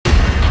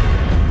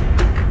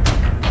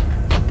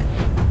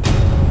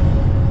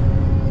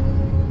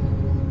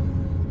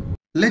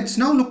Let's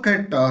now look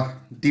at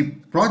the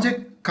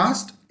project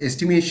cost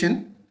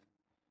estimation.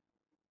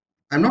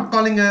 I'm not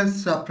calling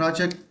as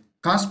project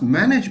cost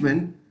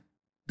management.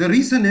 The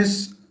reason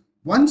is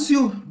once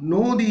you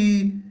know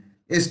the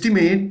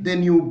estimate,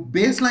 then you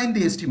baseline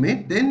the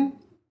estimate, then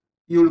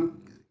you'll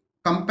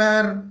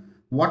compare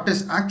what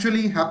is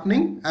actually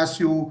happening as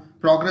you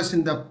progress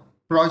in the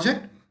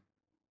project.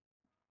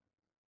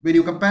 When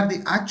you compare the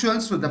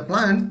actuals with the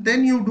plan,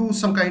 then you do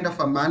some kind of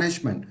a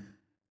management.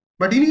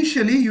 But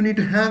initially, you need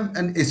to have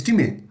an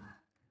estimate.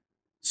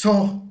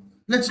 So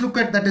let's look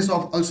at that is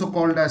also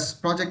called as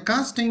project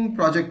costing,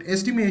 project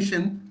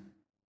estimation,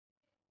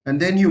 and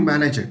then you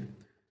manage it.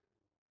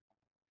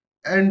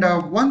 And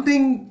one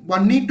thing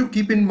one need to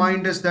keep in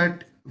mind is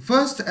that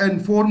first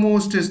and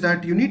foremost is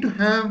that you need to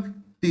have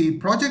the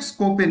project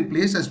scope in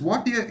place as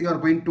what you are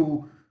going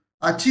to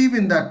achieve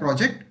in that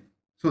project.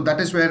 So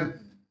that is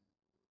where,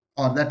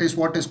 or that is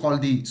what is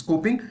called the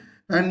scoping.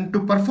 And to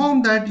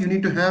perform that, you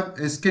need to have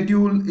a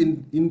schedule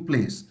in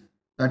place.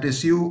 That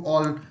is, you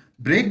all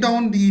break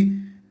down the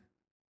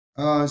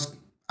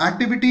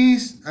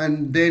activities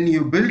and then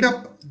you build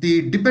up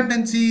the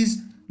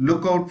dependencies,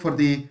 look out for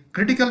the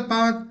critical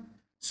path.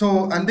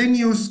 So, and then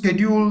you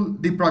schedule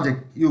the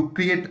project. You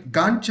create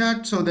Gantt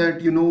chart so that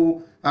you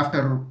know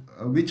after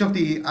which of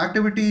the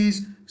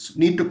activities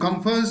need to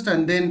come first,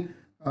 and then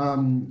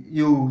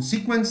you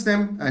sequence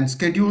them and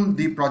schedule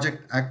the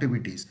project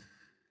activities.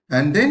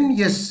 And then,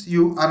 yes,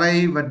 you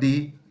arrive at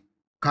the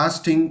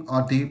costing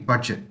or the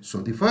budget. So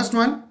the first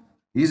one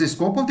is the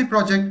scope of the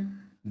project,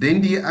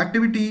 then the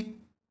activity,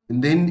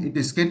 and then it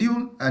is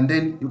scheduled, and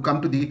then you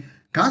come to the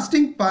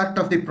costing part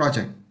of the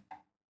project.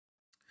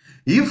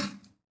 If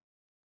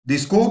the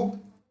scope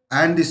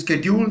and the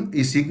schedule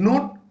is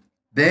ignored,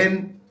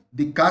 then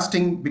the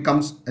costing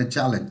becomes a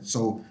challenge.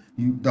 So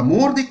the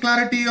more the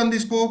clarity on the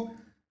scope,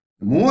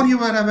 the more you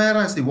are aware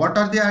as to what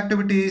are the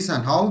activities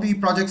and how the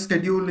project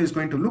schedule is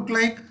going to look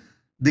like,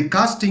 the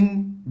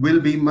costing will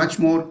be much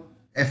more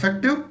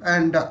effective,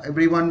 and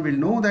everyone will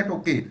know that,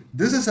 okay,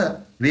 this is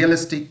a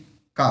realistic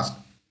cost.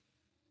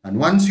 And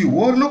once you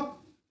overlook,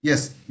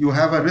 yes, you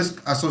have a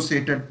risk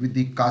associated with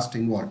the cost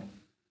involved.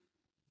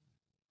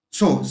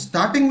 So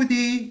starting with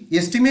the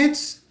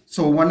estimates,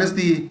 so one is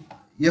the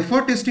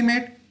effort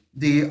estimate,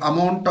 the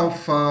amount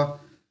of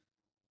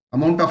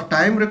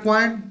time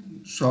required.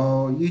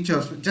 So each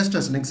of, just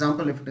as an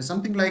example, if it is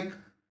something like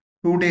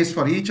 2 days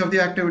for each of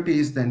the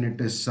activities, then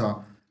it is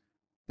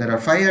there are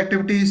 5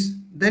 activities,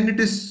 then it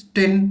is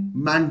 10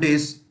 man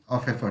days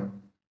of effort.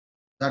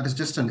 That is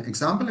just an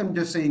example. I'm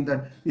just saying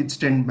that it's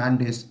 10 man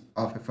days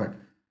of effort.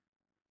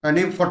 And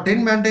if for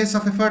 10 man days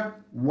of effort,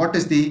 what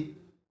is the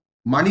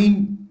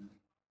money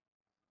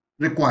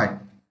required?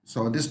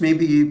 So this may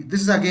be,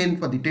 this is again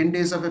for the 10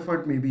 days of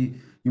effort. Maybe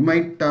you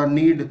might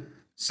need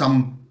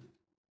some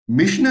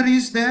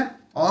missionaries there,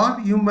 or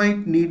you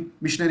might need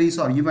missionaries,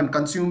 or even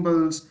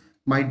consumables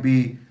might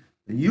be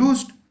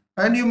used,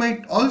 and you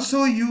might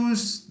also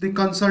use the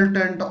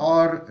consultant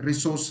or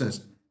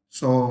resources.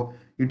 So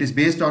it is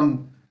based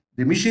on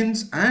the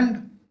missions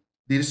and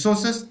the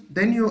resources,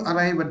 then you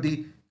arrive at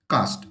the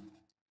cost.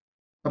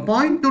 The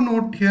point to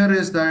note here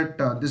is that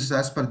this is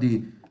as per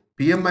the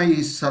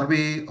PMI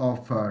survey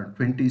of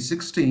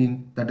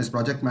 2016, that is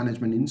Project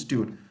Management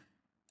Institute,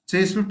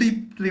 says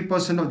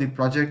 53% of the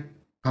project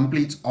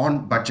completes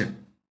on budget.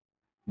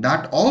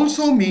 That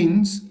also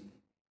means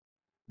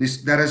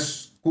there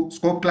is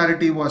scope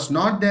clarity was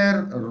not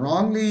there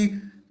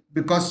wrongly,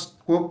 because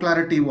scope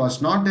clarity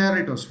was not there,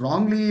 it was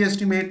wrongly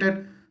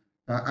estimated.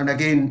 And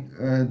again,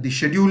 the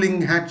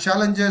scheduling had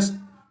challenges.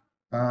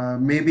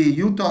 Maybe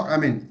you thought, I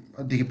mean,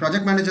 the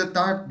project manager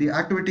thought the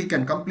activity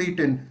can complete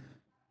in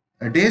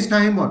a day's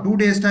time or 2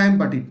 days time,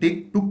 but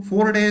it took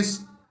 4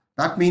 days.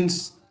 That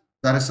means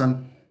there is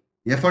an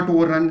effort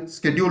overrun,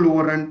 schedule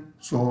overrun,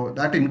 so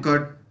that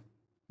incurred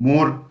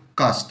more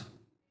cost.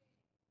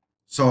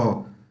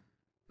 So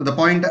to the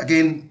point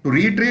again, to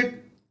reiterate,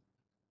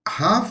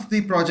 half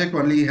the project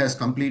only has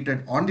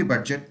completed on the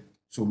budget,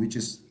 so which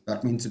is,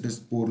 that means it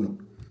is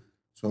overlooked.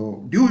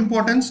 So due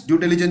importance, due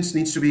diligence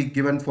needs to be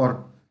given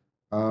for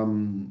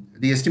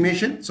the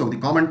estimation. So the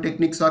common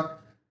techniques are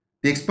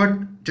the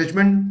expert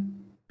judgment,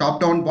 top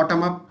down,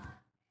 bottom up,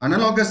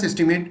 analogous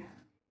estimate,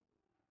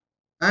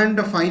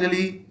 and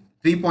finally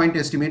 3-point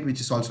estimate, which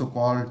is also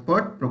called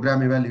PERT,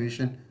 program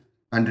evaluation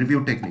and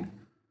review technique.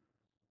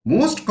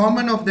 Most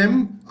common of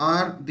them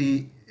are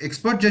the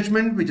expert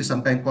judgment, which is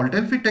sometimes called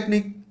Delphi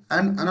technique,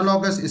 and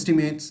analogous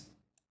estimates,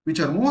 which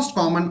are most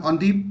common on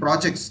the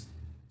projects.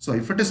 So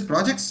if it is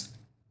projects,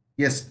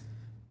 yes,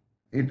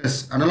 it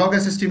is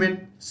analogous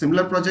estimate.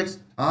 Similar projects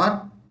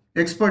are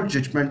expert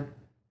judgment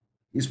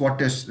is what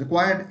is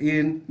required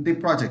in the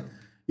project.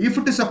 If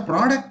it is a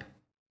product,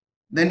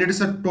 then it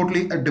is a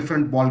totally a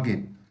different ball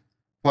game.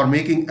 For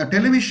making a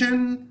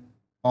television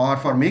or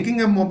for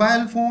making a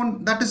mobile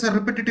phone, that is a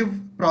repetitive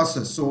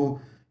process. So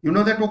you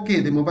know that, okay,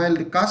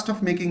 the cost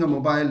of making a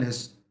mobile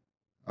is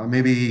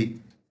maybe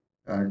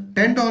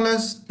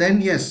 $10,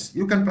 then yes,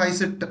 you can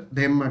price it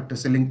them at the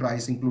selling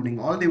price, including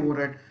all the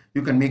overhead.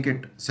 you can make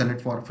it, sell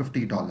it for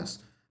 $50.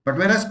 But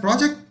whereas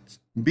projects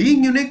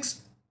being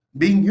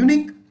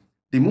unique,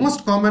 the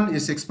most common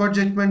is expert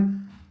judgment.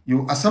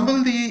 You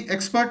assemble the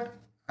expert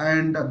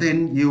and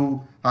then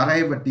you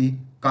arrive at the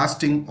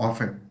casting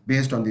of it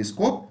based on the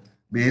scope,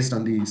 based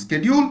on the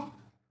schedule.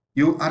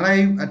 You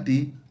arrive at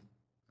the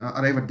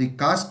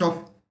cost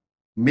of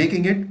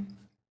making it.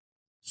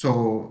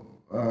 So,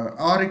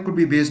 or it could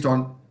be based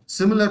on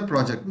similar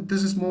project.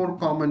 This is more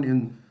common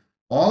in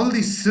all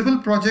the civil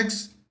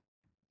projects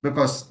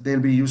because they'll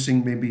be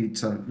using, maybe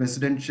it's a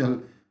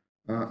residential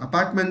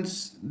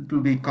apartments. It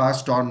will be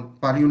cost on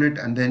per unit,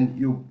 and then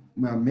you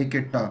make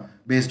it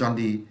based on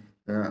the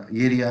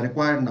area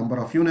required, number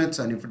of units.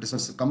 And if it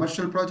is a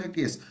commercial project,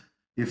 yes,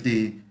 if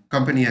the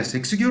company has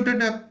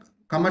executed a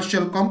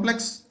commercial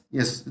complex,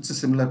 yes, it's a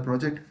similar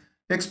project.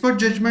 Expert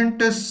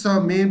judgment is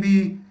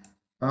maybe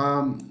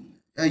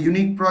a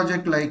unique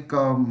project, like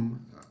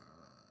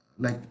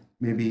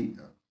maybe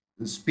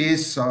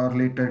space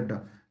related,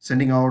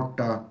 sending out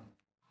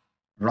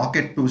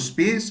rocket to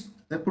space.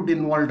 That could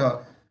involve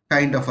a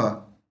kind of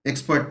a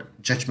expert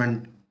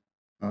judgment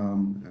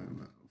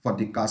for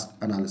the cost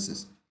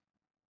analysis.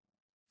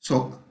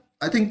 So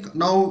I think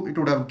now it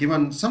would have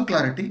given some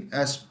clarity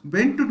as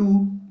when to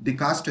do the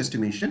cost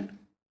estimation.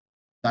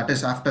 That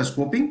is, after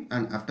scoping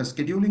and after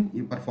scheduling,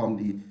 you perform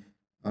the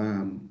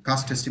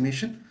cost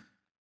estimation.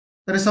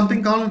 There is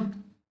something called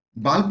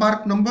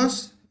ballpark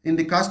numbers in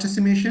the cost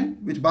estimation,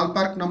 which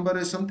ballpark number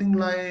is something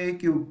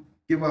like you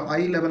give a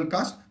high level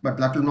cost, but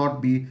that will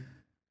not be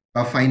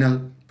a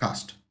final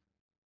cost.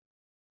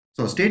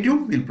 So stay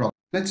tuned, we'll progress.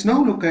 Let's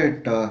now look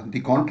at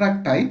the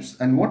contract types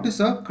and what is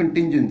a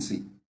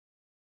contingency.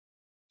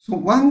 So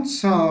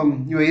once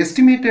you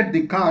estimated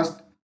the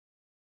cost,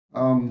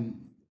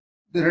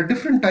 there are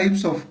different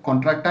types of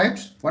contract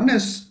types. One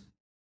is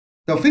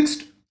the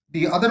fixed,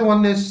 the other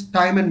one is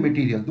time and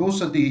material.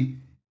 Those are the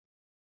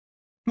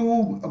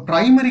two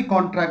primary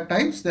contract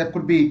types. There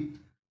could be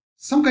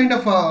some kind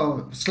of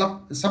a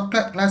sub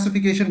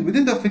classification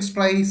within the fixed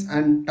price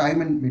and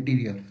time and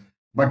material.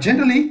 But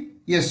generally,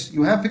 yes,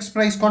 you have fixed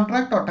price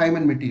contract or time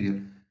and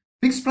material.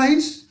 Fixed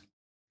price,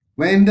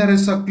 when there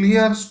is a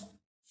clear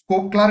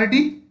scope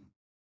clarity,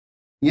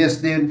 yes,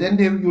 then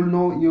you'll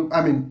know,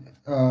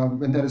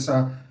 when there is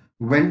a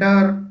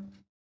vendor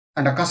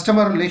and a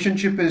customer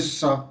relationship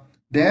is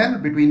there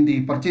between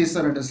the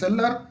purchaser and the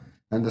seller,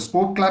 and the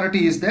scope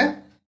clarity is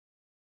there,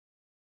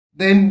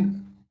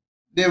 then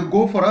they will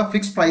go for a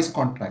fixed price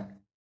contract.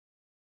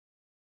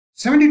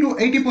 70 to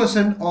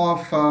 80%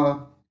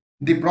 of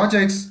the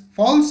projects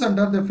falls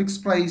under the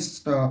fixed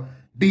price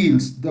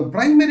deals. The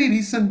primary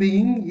reason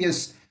being,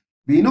 yes,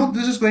 we know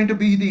this is going to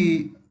be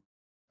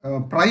the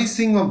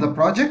pricing of the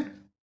project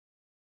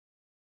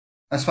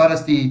as far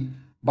as the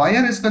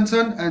buyer is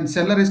concerned and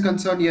seller is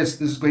concerned. Yes,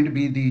 this is going to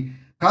be the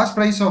cost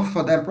price of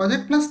their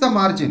project plus the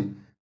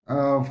margin.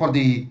 For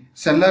the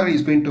seller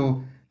is going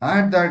to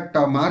add that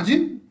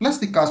margin plus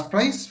the cost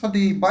price. For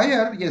the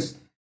buyer, yes,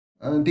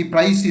 the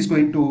price is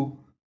going to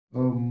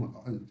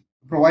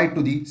provide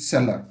to the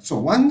seller. So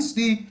once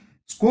the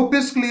scope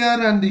is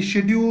clear and the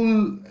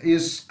schedule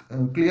is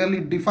clearly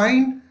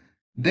defined,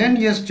 then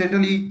yes,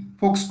 generally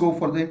folks go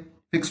for the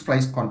fixed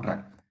price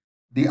contract.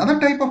 The other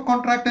type of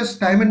contract is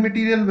time and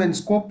material. When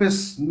scope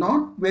is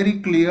not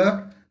very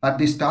clear at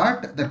the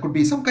start, there could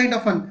be some kind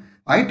of an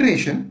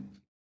iteration.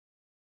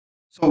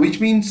 So which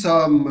means,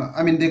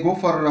 they go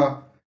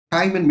for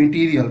time and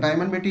material. Time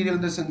and material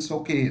in the sense,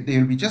 okay, they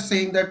will be just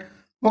saying that,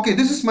 okay,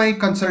 this is my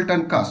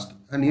consultant cost.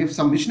 And if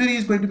some machinery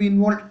is going to be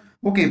involved,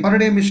 okay, per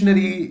day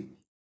machinery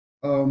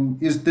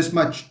is this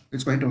much.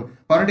 It's going to,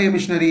 per day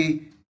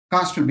machinery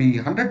cost will be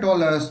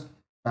 $100,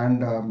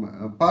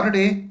 and per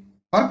day,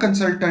 per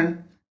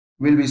consultant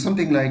will be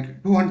something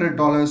like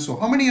 $200. So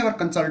how many hour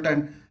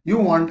consultant you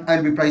want,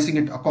 I'll be pricing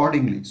it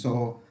accordingly.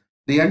 So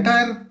the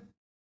entire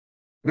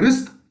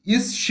risk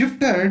is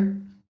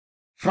shifted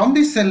from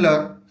the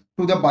seller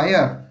to the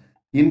buyer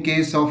in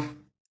case of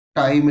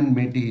time and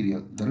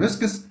material. The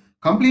risk is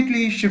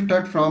completely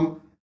shifted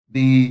from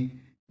the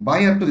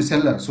buyer to the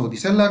seller. So the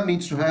seller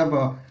needs to have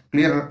a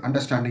clear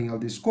understanding of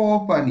the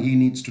scope, and he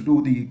needs to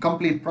do the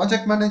complete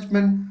project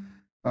management.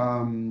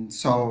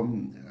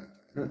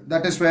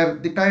 That is where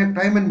the time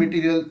and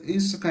material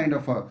is kind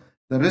of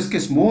the risk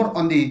is more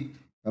on the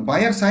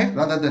buyer side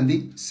rather than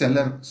the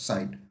seller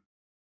side.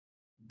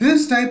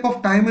 This type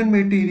of time and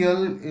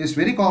material is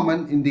very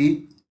common in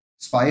the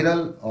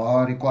spiral,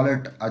 or you call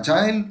it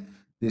agile,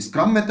 the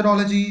scrum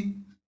methodology.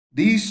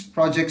 These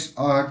projects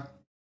are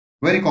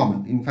very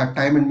common. In fact,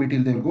 time and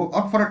material, they will go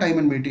up for a time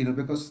and material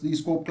because the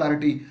scope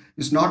clarity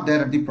is not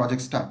there at the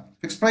project start.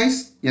 Fixed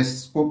price,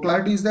 yes, scope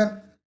clarity is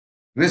there.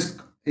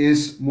 Risk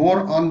is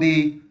more on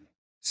the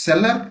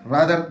seller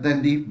rather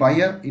than the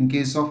buyer in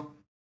case of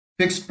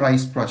fixed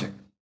price project.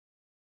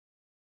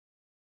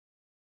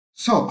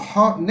 So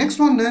next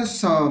one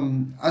is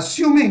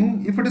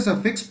assuming if it is a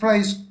fixed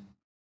price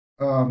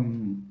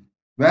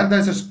where there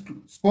is a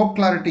scope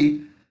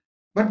clarity,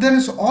 but there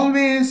is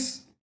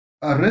always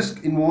a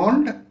risk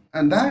involved,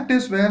 and that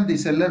is where the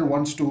seller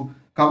wants to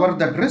cover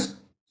that risk.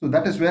 So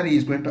that is where he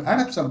is going to add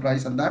up some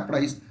price, and that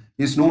price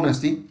is known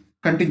as the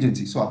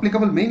contingency. So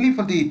applicable mainly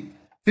for the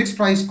fixed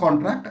price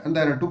contract, and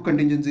there are two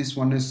contingencies.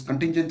 One is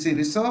contingency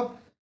reserve.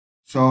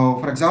 So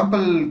for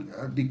example,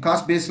 the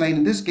cost baseline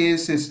in this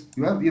case is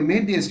you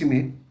made the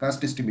estimate,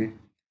 cost estimate,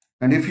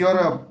 and if you're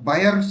a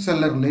buyer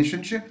seller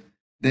relationship,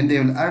 then they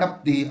will add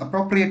up the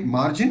appropriate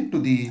margin to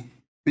the,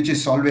 which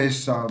is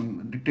always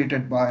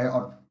dictated by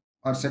or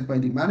set by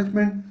the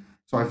management.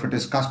 So if it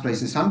is cost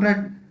price is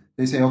 100,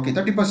 they say okay,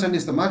 30%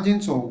 is the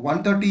margin, so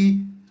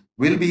 130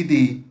 will be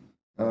the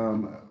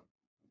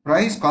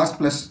price cost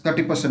plus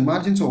 30%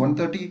 margin, so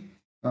 130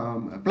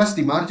 plus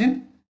the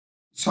margin,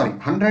 sorry,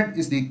 100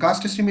 is the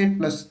cost estimate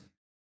plus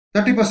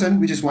 30%,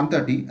 which is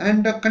 130,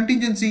 and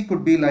contingency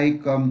could be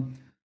like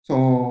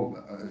so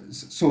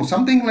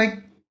something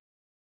like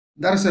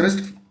there is a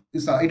risk,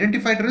 is the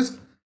identified risk,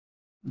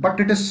 but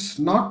it is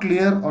not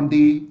clear on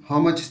the how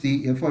much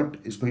the effort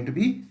is going to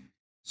be.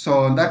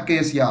 So in that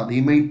case, yeah, they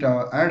might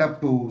add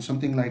up to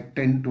something like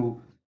 10 to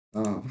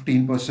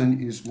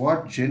 15% is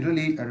what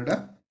generally added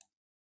up.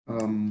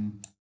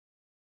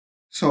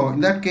 So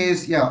in that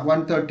case, yeah,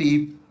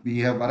 130 we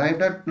have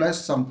arrived at,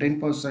 plus some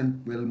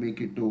 10% will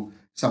make it to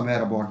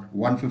somewhere about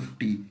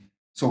 150.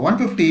 So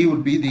 150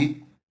 would be the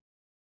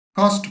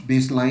cost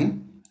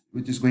baseline,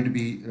 which is going to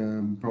be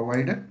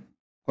provided,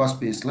 cost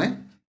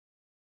baseline.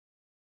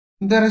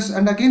 There is,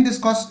 and again, this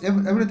cost,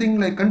 everything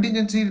like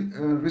contingency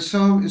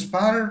reserve is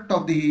part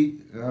of the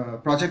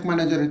project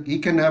manager. He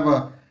can have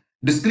a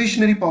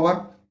discretionary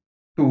power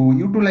to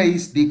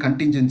utilize the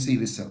contingency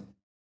reserve.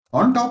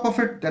 On top of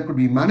it, there could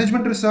be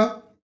management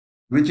reserve,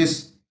 which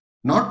is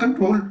not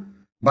controlled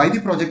by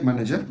the project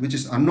manager, which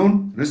is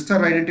unknown, risks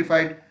are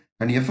identified,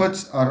 and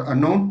efforts are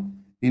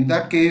unknown. In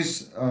that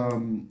case,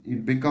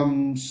 it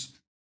becomes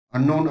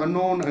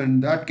unknown. In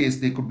that case,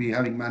 they could be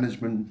having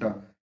management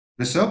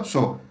reserve.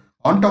 So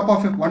on top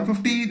of it,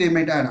 150, they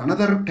might add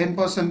another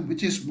 10%,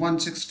 which is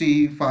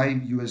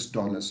 165 US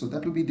dollars. So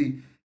that will be the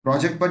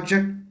project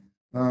budget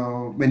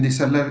when the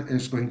seller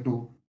is going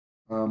to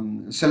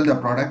sell the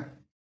product.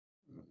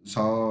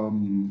 So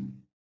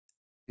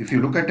if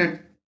you look at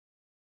it,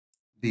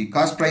 the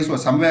cost price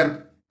was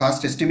somewhere,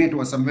 cost estimate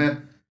was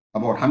somewhere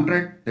about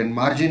 100, then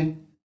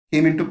margin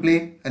came into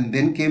play, and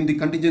then came the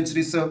contingency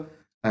reserve,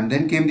 and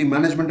then came the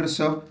management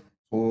reserve.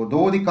 So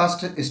though the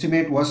cost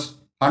estimate was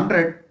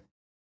 100,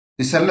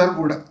 the seller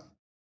would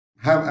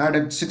have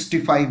added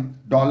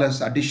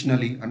 $65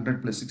 additionally,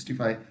 100 plus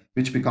 65,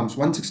 which becomes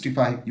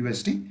 165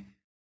 USD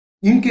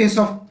in case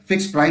of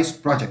fixed price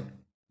project.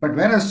 But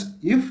whereas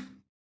if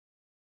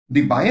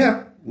the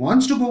buyer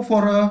wants to go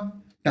for a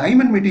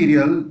time and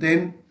material,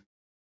 then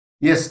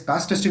yes,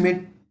 cost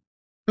estimate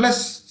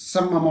plus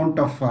some amount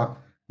of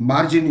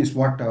margin is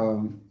what,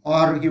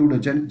 or he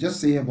would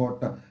just say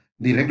about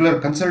the regular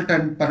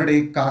consultant per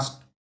day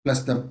cost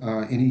plus the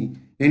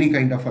any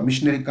kind of a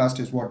machinery cost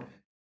is what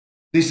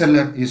the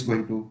seller is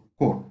going to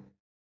quote.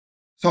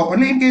 So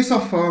only in case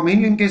of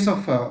mainly in case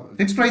of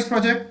fixed price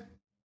project,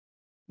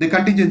 the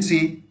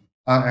contingency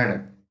are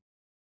added.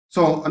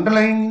 So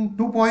underlying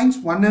 2 points,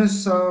 one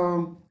is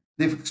the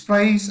fixed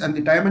price and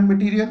the time and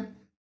material,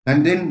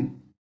 and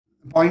then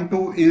point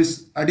 2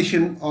 is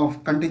addition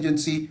of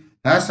contingency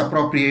as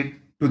appropriate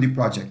to the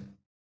project.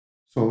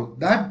 So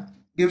that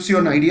gives you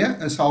an idea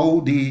as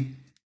how the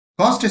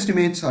cost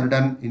estimates are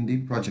done in the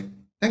project.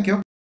 Thank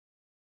you.